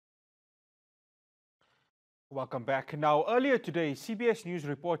Welcome back. Now, earlier today, CBS News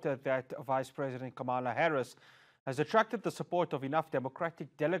reported that Vice President Kamala Harris has attracted the support of enough Democratic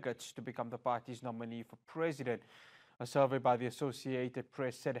delegates to become the party's nominee for president. A survey by the Associated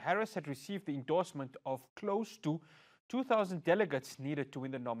Press said Harris had received the endorsement of close to 2,000 delegates needed to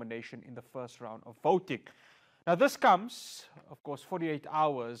win the nomination in the first round of voting. Now, this comes, of course, 48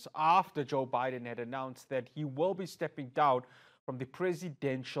 hours after Joe Biden had announced that he will be stepping down from the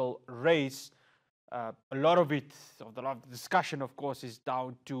presidential race. A lot of the discussion, of course, is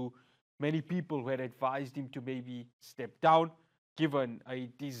down to many people who had advised him to maybe step down, given a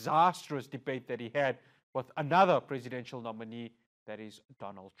disastrous debate that he had with another presidential nominee, that is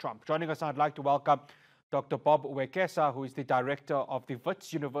Donald Trump. Joining us now, I'd like to welcome Dr. Bob Wekesa, who is the director of the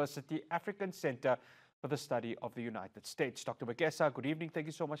Wits University African Centre for the Study of the United States. Dr. Wekesa, good evening. Thank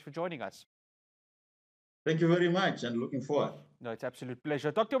you so much for joining us. Thank you very much, and looking forward. No, it's an absolute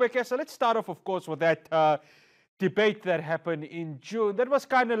pleasure. Dr. Wekesa, let's start off, of course, with that debate that happened in June. That was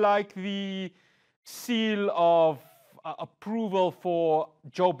kind of like the seal of approval for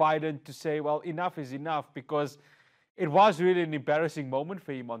Joe Biden to say, well, enough is enough, because it was really an embarrassing moment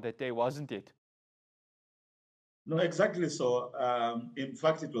for him on that day, wasn't it? No, exactly so. In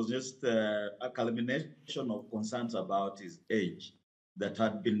fact, it was just a culmination of concerns about his age that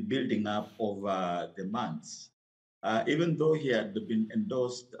had been building up over the months. Even though he had been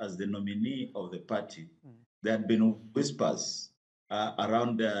endorsed as the nominee of the party, there had been whispers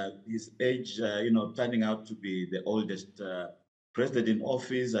around his age, turning out to be the oldest president in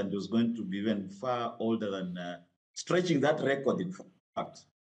office, and was going to be even far older than stretching that record, in fact.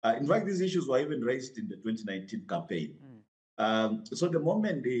 In fact, these issues were even raised in the 2019 campaign. So the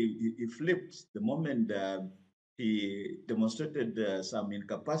moment he flipped, the moment he demonstrated some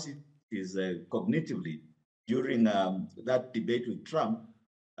incapacities cognitively during that debate with Trump,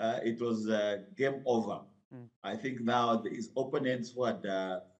 it was game over. I think now his opponents who had,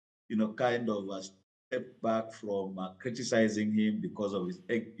 kind of stepped back from criticizing him because of his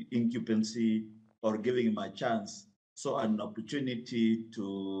incumbency or giving him a chance, saw an opportunity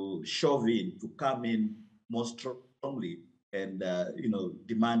to shove in, to come in more strongly and,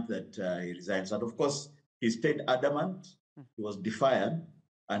 demand that he resigns. And of course, he stayed adamant. He was defiant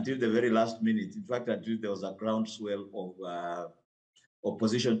until the very last minute. In fact, until there was a groundswell of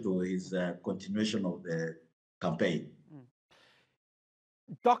opposition to his continuation of the campaign.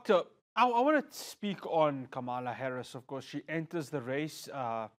 Doctor, I want to speak on Kamala Harris. Of course, she enters the race.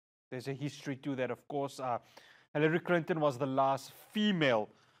 There's a history to that, of course. Hillary Clinton was the last female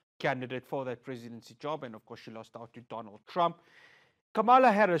candidate for that presidency job, and of course, she lost out to Donald Trump.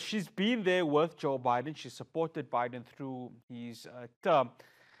 Kamala Harris, she's been there with Joe Biden. She supported Biden through his term.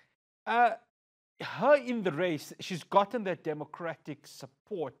 Her in the race, she's gotten that Democratic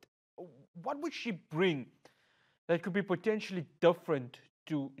support. What would she bring that could be potentially different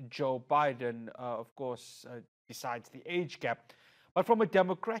to Joe Biden, of course, besides the age gap? But from a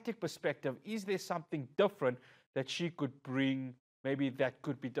Democratic perspective, is there something different that she could bring, maybe that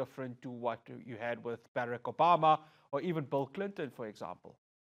could be different to what you had with Barack Obama or even Bill Clinton, for example?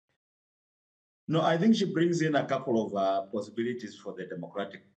 No, I think she brings in a couple of possibilities for the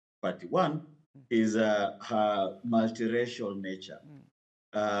Democratic Party. One is her multiracial nature.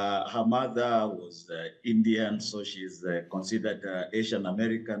 Her mother was Indian, so she's considered Asian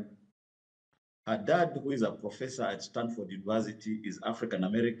American. Her dad, who is a professor at Stanford University, is African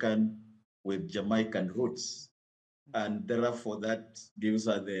American with Jamaican roots. And therefore, that gives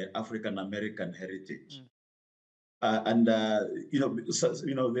her the African American heritage. The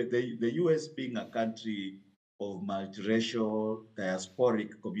US being a country of multiracial,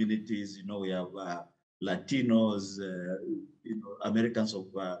 diasporic communities, we have Latinos, Americans of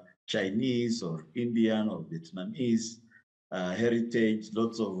Chinese or Indian or Vietnamese heritage,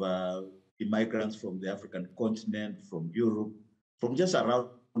 lots of immigrants from the African continent, from Europe, from just around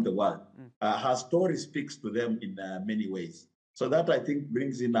the world. Her story speaks to them in many ways. So that, I think,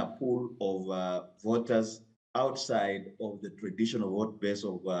 brings in a pool of voters outside of the traditional vote base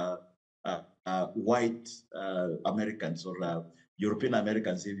of white Americans or European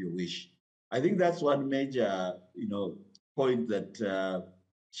Americans, if you wish. I think that's one major, point that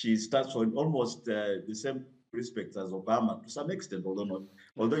she starts from almost the same respect as Obama to some extent,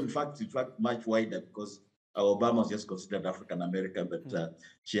 although in fact much wider, because Obama was just considered African American, but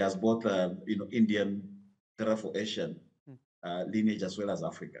she has both Indian, therefore Asian lineage as well as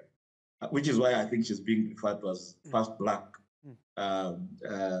Africa, which is why I think she's being referred to as first black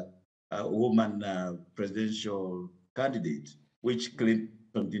woman presidential candidate, which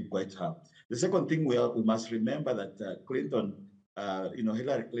Clinton didn't quite have. The second thing we must remember that Clinton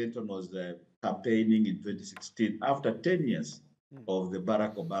Hillary Clinton was campaigning in 2016 after 10 years of the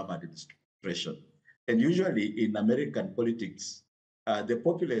Barack Obama administration. And usually in American politics, the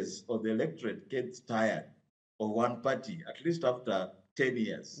populace or the electorate gets tired of one party, at least after 10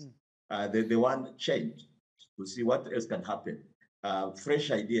 years. They want change to see what else can happen,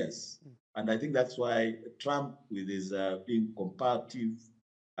 fresh ideas. And I think that's why Trump, with his being comparative,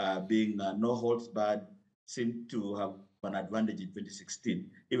 being no holds barred, seemed to have an advantage in 2016,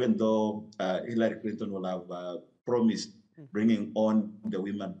 even though Hillary Clinton will have promised bringing on the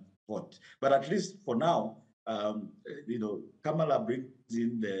women vote. But at least for now, Kamala brings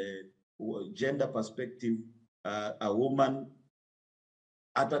in the gender perspective, a woman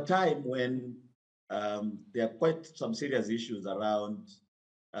at a time when there are quite some serious issues around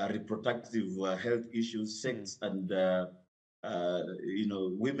reproductive health issues, sex, and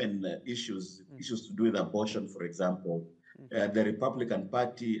women issues to do with abortion, for example. The Republican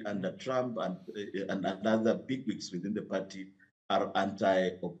Party under Trump and other bigwigs within the party are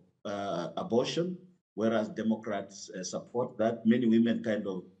anti-abortion, whereas Democrats support that. Many women kind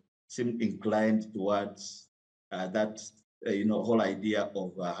of seem inclined towards that whole idea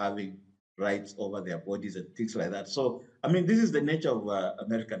of having rights over their bodies and things like that. So, I mean, this is the nature of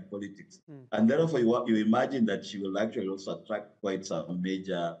American politics. And therefore, you imagine that she will actually also attract quite some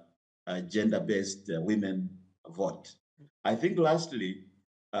major gender-based women vote. I think lastly,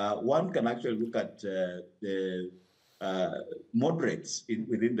 one can actually look at the moderates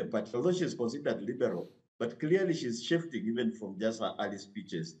within the party, although she's considered liberal, but clearly she's shifting even from just her early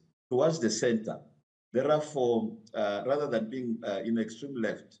speeches towards the center. Therefore, rather than being extreme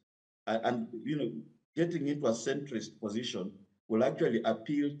left, and getting into a centrist position will actually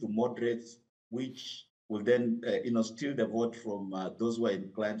appeal to moderates, which will then steal the vote from those who are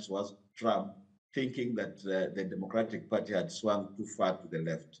inclined towards Trump, thinking that the Democratic Party had swung too far to the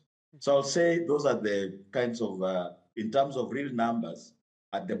left. So I'll say those are the kinds of, in terms of real numbers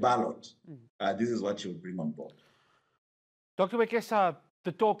at the ballot, this is what you'll bring on board. Dr. Wekesa,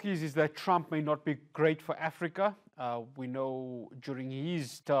 the talk is that Trump may not be great for Africa. We know during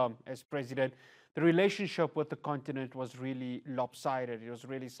his term as president, the relationship with the continent was really lopsided. It was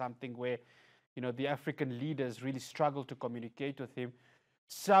really something where, the African leaders really struggled to communicate with him.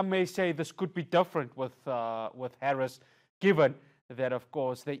 Some may say this could be different with Harris, given that, of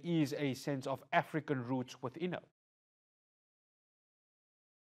course, there is a sense of African roots within her.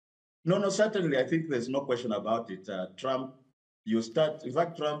 No, certainly. I think there's no question about it. Trump, in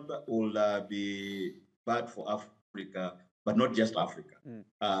fact, Trump will be bad for Africa, but not just Africa,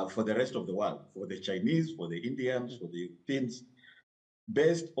 for the rest of the world, for the Chinese, for the Indians, for the Europeans,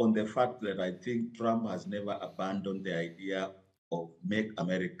 based on the fact that I think Trump has never abandoned the idea of make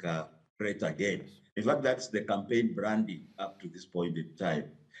America great again. In fact, that's the campaign branding up to this point in time.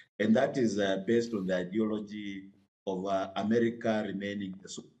 And that is based on the ideology of America remaining the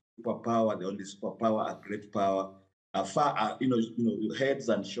superpower, the only superpower, a great power, far, heads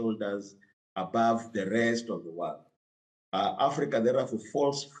and shoulders above the rest of the world. Africa, therefore,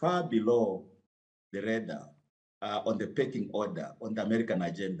 falls far below the radar on the pecking order, on the American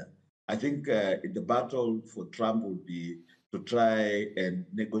agenda. I think the battle for Trump would be to try and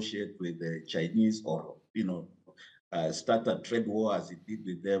negotiate with the Chinese or, start a trade war as it did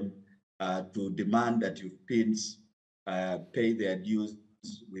with them, to demand that Europeans pay their dues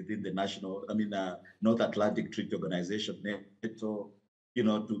within the North Atlantic Treaty Organization, NATO,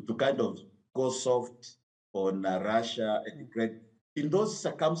 to kind of go soft on Russia and Ukraine. In those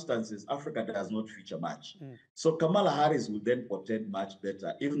circumstances, Africa does not feature much. So Kamala Harris will then portend much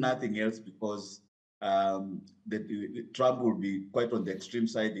better, if nothing else, because Trump will be quite on the extreme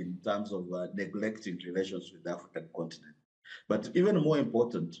side in terms of neglecting relations with the African continent. But even more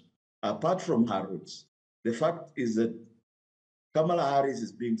important, apart from her roots, the fact is that Kamala Harris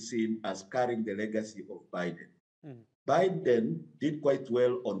is being seen as carrying the legacy of Biden. Biden did quite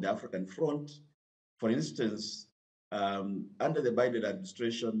well on the African front. For instance, under the Biden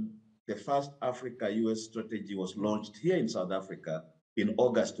administration, the first Africa-US strategy was launched here in South Africa in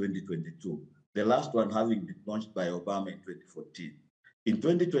August 2022, the last one having been launched by Obama in 2014. In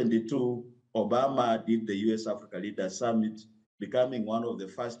 2022, Obama did the US-Africa Leaders Summit, becoming one of the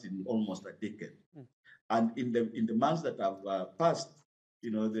first in almost a decade. And in the months that have passed,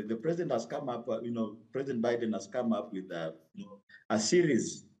 the president has come up, President Biden has come up with a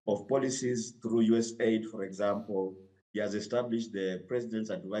series of policies through US aid, for example. He has established the President's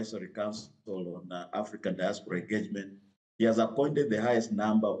Advisory Council on African Diaspora Engagement. He has appointed the highest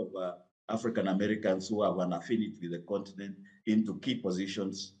number of African Americans who have an affinity with the continent into key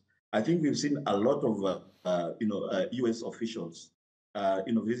positions. I think we've seen a lot of US officials,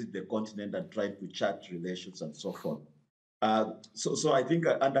 visit the continent and try to chart relations and so forth. So I think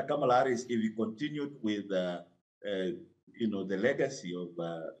under Kamala Harris, if we continued with, the legacy of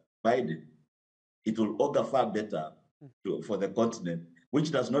Biden, it will augur far better for the continent,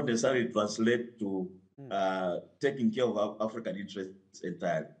 which does not necessarily translate to taking care of African interests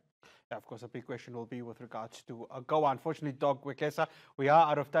entirely. Yeah, of course, a big question will be with regards to AGOA. Unfortunately, Bob Wekesa, we are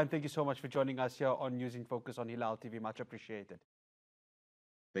out of time. Thank you so much for joining us here on News in Focus on Hilaal TV. Much appreciated.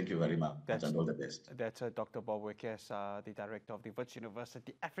 Thank you very much, and all the best. That's Dr. Bob Wekesa, the director of the Wits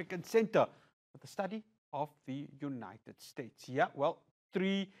University African Centre for the study of the United States. Yeah, well,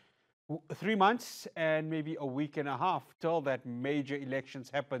 3 months and maybe a week and a half till that major elections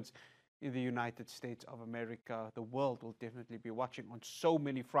happens in the United States of America. The world will definitely be watching on so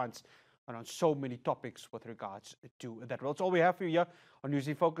many fronts and on so many topics with regards to that. Well, that's all we have for you here on News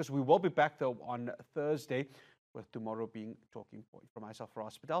in Focus. We will be back though on Thursday, with tomorrow being Talking Point. From myself,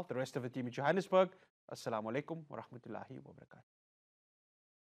 Ross Hospital, the rest of the team in Johannesburg, Assalamu alaikum wa rahmatullahi wa barakatuh.